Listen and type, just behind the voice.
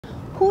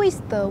Who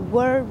is the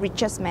world's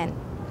richest man?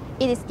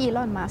 It is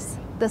Elon Musk,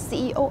 the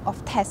CEO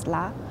of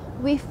Tesla,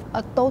 with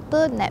a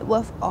total net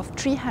worth of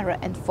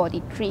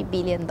 $343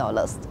 billion.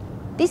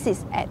 This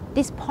is at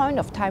this point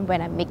of time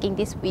when I'm making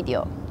this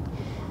video.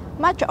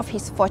 Much of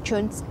his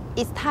fortunes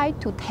is tied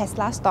to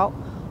Tesla stock,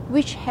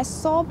 which has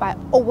soared by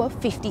over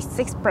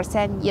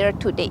 56% year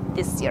to date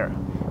this year.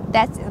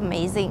 That's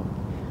amazing.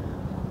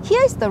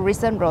 Here is the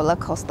recent roller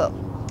coaster.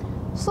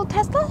 So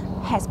Tesla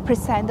has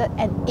presented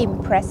an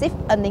impressive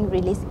earnings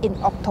release in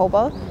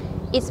October.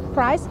 Its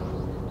price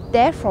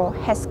therefore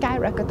has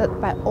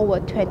skyrocketed by over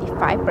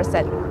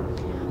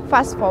 25%.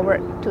 Fast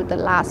forward to the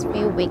last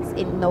few weeks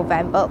in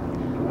November,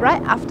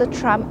 right after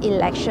Trump's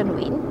election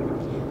win,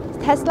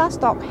 Tesla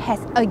stock has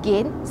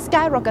again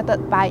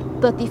skyrocketed by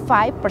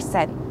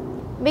 35%,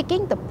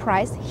 making the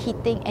price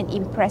hitting an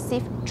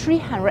impressive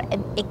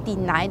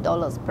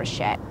 $389 per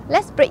share.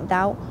 Let's break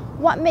down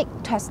what makes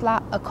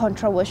Tesla a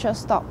controversial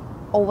stock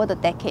over the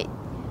decade,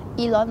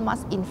 Elon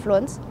Musk's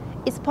influence,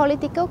 its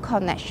political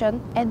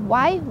connection, and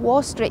why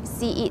Wall Street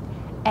see it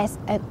as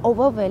an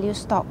overvalued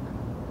stock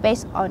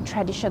based on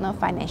traditional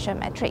financial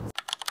metrics.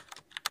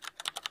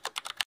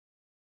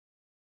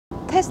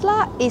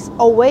 Tesla is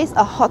always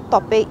a hot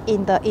topic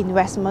in the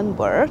investment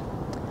world.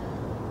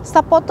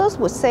 Supporters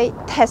would say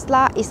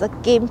Tesla is a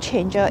game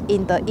changer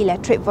in the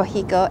electric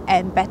vehicle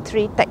and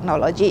battery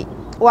technology,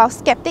 while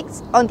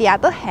skeptics, on the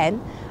other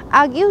hand,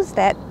 argues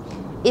that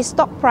its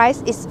stock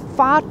price is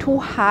far too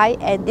high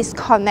and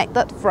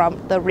disconnected from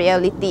the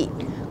reality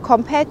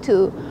compared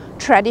to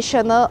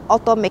traditional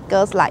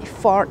automakers like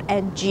Ford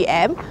and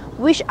GM,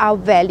 which are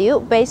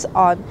valued based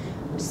on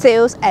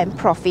sales and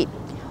profit.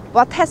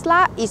 While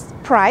Tesla is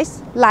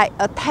priced like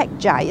a tech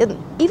giant,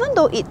 even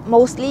though it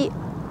mostly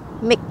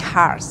makes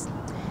cars.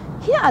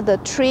 Here are the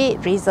three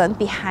reasons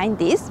behind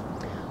this.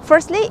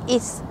 Firstly,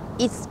 is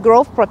its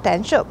growth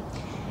potential.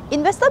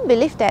 Investors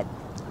believe that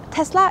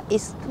Tesla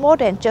is more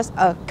than just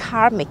a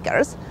car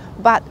maker,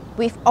 but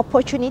with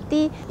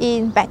opportunity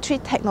in battery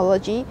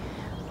technology,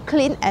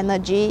 clean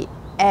energy,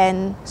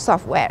 and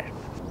software.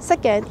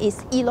 Second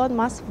is Elon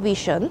Musk's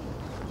vision.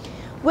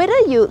 Whether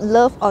you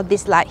love or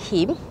dislike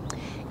him,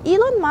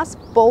 Elon Musk's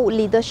bold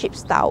leadership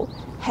style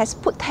has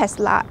put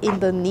Tesla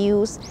in the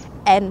news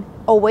and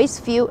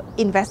always fuel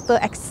investor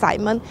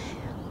excitement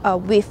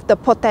with the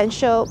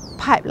potential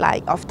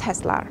pipeline of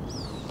Tesla.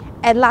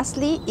 And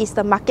lastly is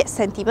the market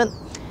sentiment.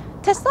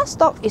 Tesla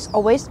stock is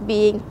always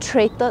being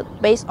traded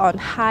based on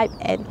hype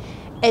and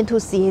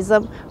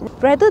enthusiasm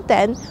rather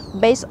than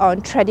based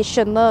on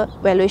traditional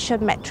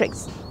valuation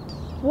metrics.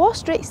 Wall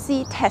Street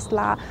sees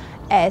Tesla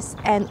as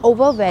an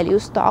overvalued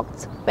stock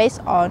based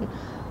on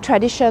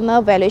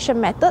traditional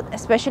valuation method,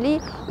 especially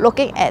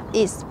looking at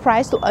its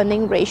price to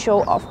earning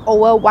ratio of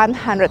over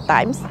 100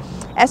 times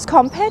as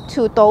compared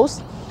to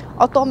those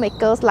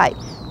automakers like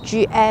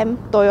GM,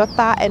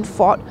 Toyota, and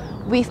Ford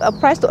with a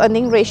price to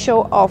earning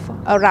ratio of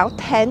around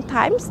 10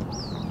 times.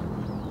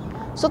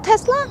 So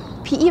Tesla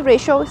PE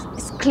ratio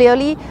is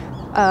clearly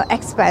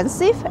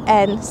expensive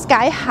and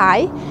sky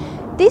high.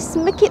 This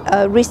makes it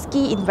a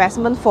risky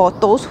investment for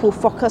those who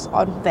focus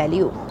on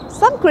value.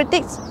 Some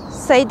critics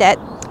say that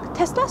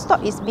Tesla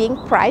stock is being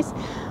priced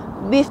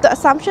with the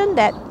assumption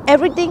that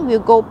everything will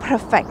go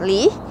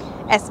perfectly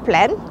as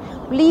planned,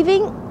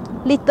 leaving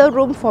little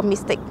room for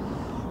mistakes.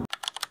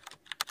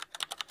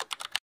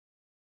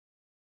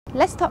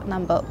 Let's talk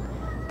number.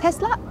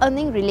 Tesla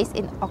earnings release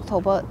in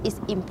October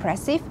is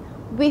impressive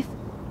with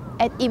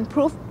an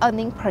improved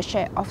earnings per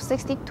share of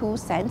 62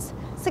 cents,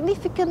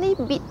 significantly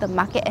beat the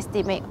market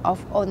estimate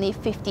of only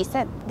 50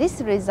 cents.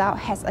 This result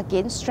has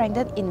again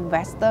strengthened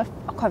investor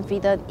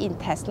confidence in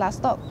Tesla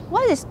stock.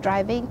 What is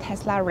driving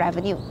Tesla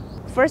revenue?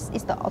 First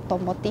is the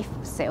automotive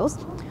sales,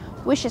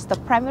 which is the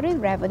primary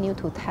revenue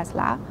to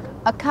Tesla,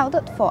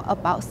 accounted for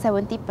about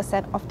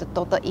 70% of the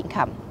total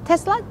income.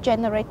 Tesla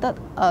generated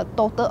a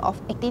total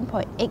of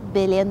 $18.8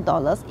 billion in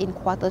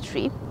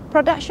Q3.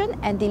 Production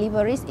and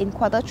deliveries in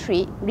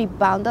Q3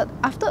 rebounded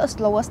after a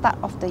slower start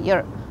of the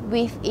year,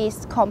 with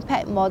its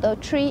compact Model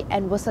 3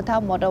 and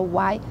versatile Model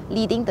Y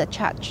leading the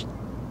charge.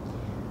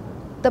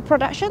 The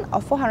production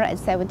of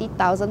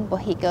 470,000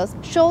 vehicles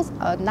shows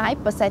a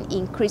 9%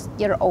 increase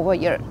year over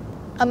year.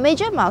 A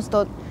major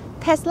milestone,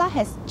 Tesla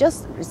has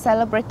just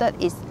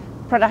celebrated its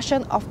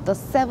production of the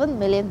 7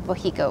 million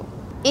vehicle.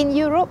 In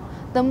Europe,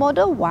 the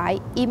Model Y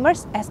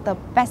emerged as the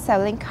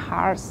best-selling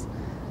cars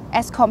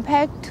as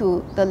compared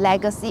to the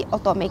legacy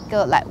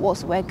automaker like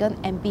Volkswagen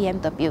and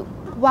BMW.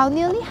 While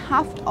nearly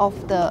half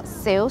of the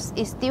sales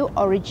is still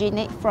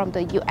originate from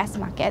the US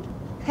market,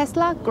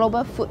 Tesla's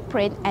global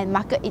footprint and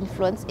market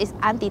influence is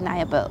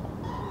undeniable.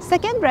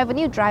 Second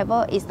revenue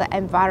driver is the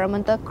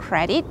environmental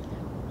credit.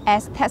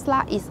 As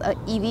Tesla is an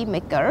EV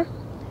maker,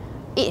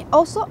 it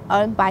also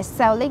earned by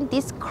selling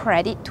this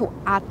credit to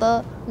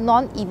other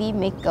non-EV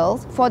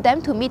makers for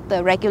them to meet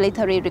the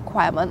regulatory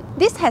requirement.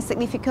 This has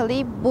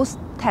significantly boosted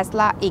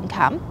Tesla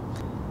income.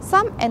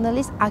 Some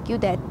analysts argue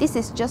that this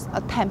is just a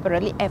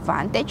temporary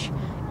advantage,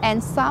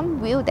 and some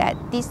will that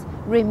this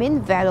remain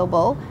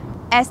valuable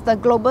as the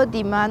global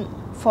demand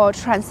for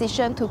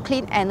transition to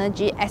clean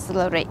energy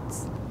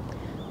accelerates.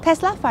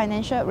 Tesla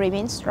financial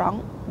remains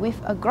strong with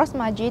a gross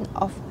margin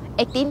of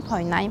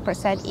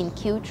 18.9% in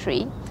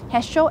Q3,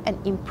 has shown an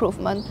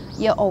improvement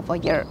year over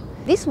year.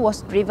 This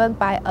was driven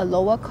by a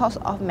lower cost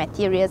of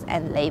materials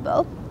and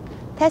labor.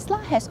 Tesla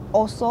has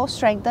also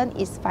strengthened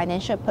its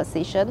financial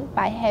position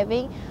by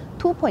having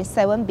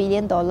 $2.7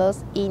 billion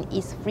in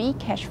its free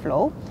cash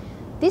flow.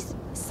 This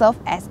serves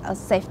as a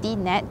safety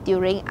net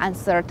during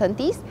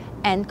uncertainties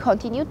and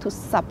continue to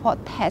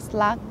support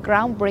Tesla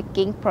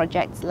groundbreaking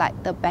projects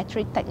like the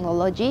battery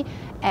technology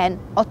and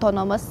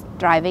autonomous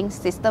driving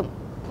system.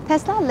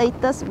 Tesla's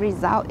latest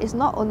result is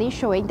not only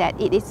showing that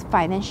it is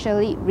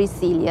financially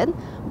resilient,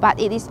 but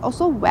it is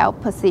also well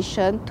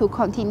positioned to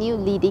continue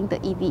leading the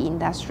EV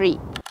industry.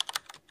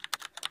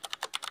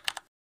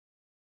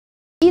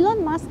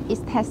 Elon Musk is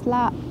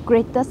Tesla's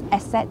greatest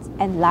asset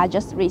and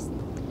largest risk.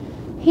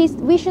 His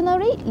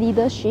visionary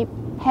leadership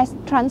has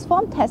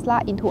transformed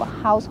Tesla into a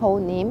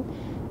household name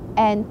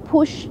and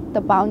pushed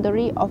the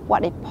boundary of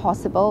what is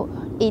possible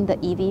in the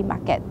EV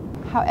market.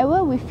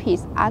 However, with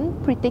his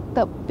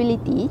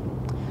unpredictability,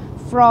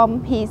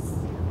 from his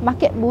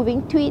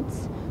market-moving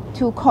tweets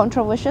to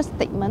controversial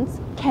statements,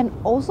 can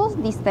also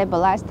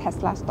destabilize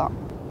Tesla stock.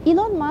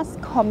 Elon Musk's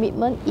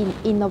commitment in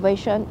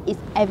innovation is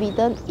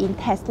evident in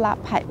Tesla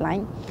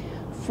pipeline,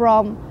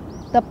 from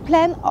the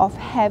plan of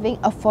having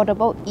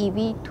affordable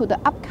EV to the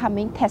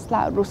upcoming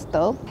Tesla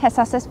Roadster has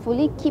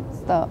successfully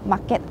kept the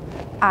market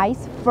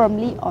eyes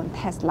firmly on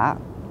Tesla.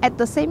 At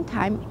the same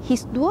time,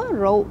 his dual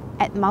role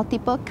at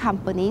multiple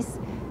companies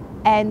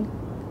and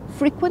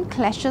frequent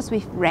clashes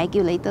with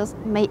regulators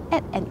may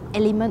add an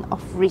element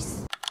of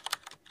risk.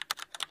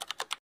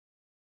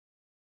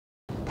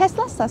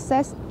 Tesla's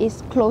success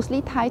is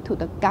closely tied to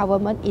the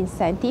government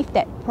incentives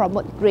that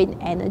promote green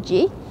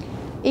energy,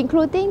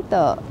 including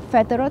the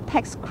federal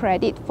tax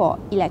credit for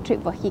electric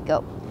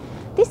vehicles.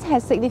 This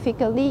has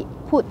significantly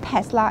put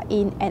Tesla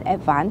in an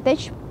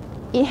advantage.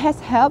 It has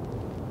helped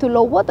to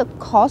lower the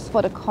cost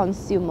for the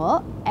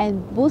consumer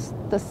and boost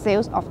the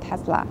sales of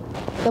Tesla.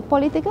 The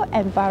political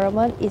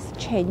environment is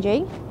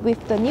changing,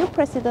 with the new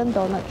President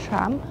Donald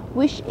Trump,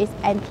 which is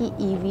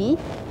anti-EV,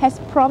 has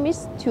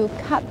promised to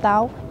cut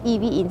down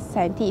EV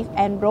incentives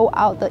and roll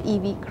out the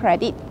EV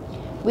credit.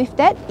 With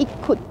that, it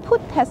could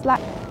put Tesla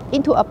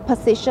into a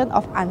position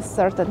of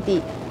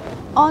uncertainty.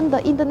 On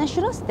the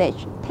international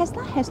stage,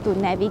 Tesla has to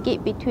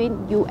navigate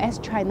between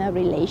US-China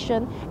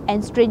relations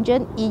and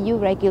stringent EU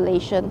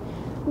regulation,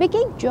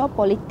 making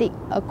geopolitics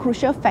a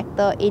crucial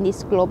factor in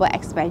its global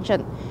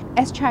expansion,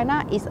 as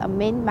China is a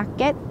main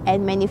market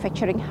and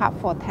manufacturing hub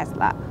for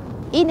Tesla.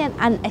 In an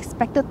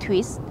unexpected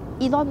twist,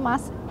 Elon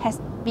Musk has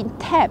been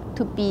tapped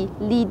to be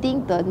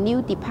leading the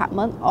new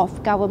Department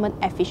of Government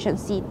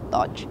Efficiency,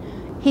 DOGE.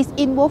 His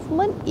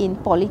involvement in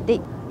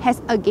politics has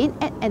again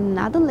added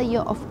another layer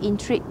of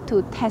intrigue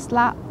to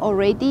Tesla's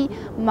already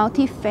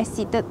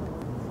multifaceted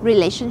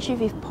relationship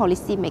with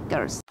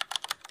policymakers.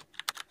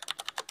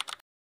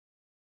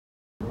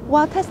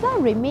 While Tesla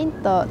remains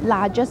the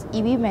largest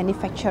EV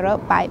manufacturer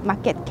by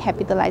market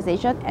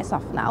capitalization as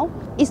of now,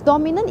 its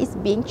dominance is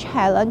being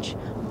challenged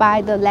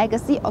by the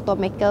legacy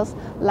automakers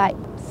like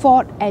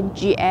Ford and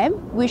GM,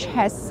 which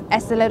has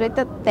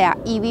accelerated their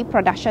EV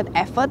production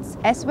efforts,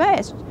 as well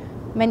as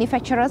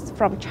manufacturers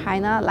from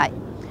China like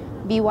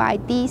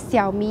BYD,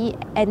 Xiaomi,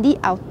 and Li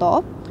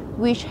Auto,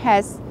 which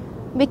has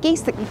making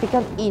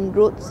significant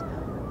inroads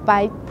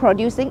by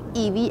producing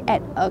EV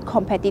at a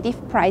competitive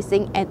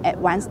pricing and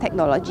advanced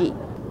technology.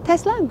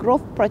 Tesla's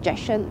growth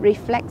projection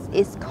reflects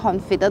its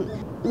confidence,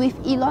 with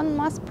Elon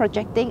Musk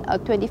projecting a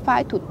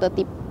 25 to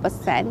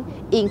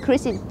 30%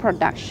 increase in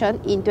production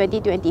in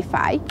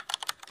 2025.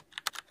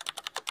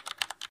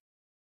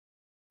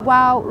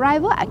 While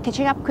rivals are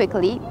catching up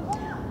quickly,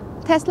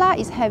 Tesla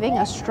is having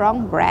a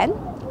strong brand,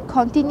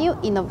 continued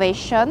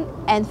innovation,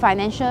 and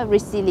financial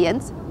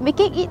resilience,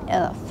 making it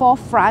a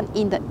forefront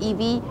in the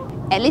EV,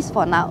 at least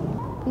for now.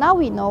 Now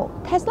we know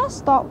Tesla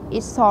stock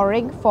is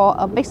soaring for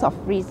a mix of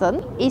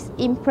reasons: its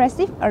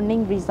impressive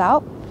earning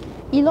result,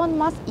 Elon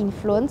Musk's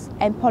influence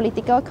and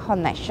political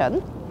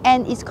connection,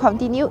 and its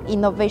continued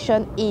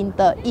innovation in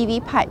the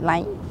EV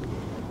pipeline.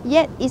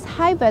 Yet its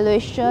high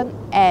valuation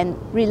and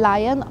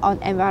reliance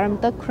on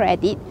environmental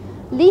credit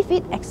leave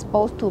it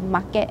exposed to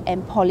market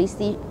and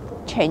policy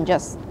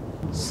changes.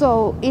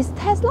 So is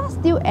Tesla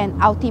still an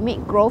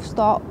ultimate growth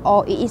stock,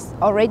 or it is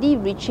already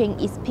reaching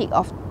its peak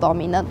of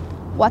dominance?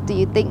 What do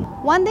you think?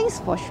 One thing is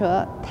for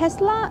sure,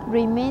 Tesla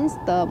remains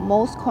the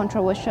most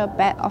controversial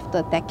bet of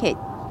the decade.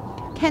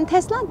 Can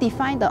Tesla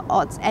defy the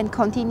odds and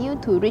continue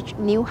to reach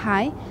new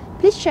highs?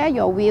 Please share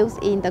your views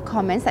in the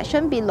comment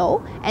section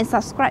below and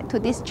subscribe to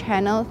this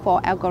channel for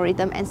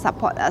algorithm and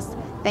support us.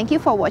 Thank you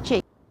for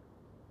watching.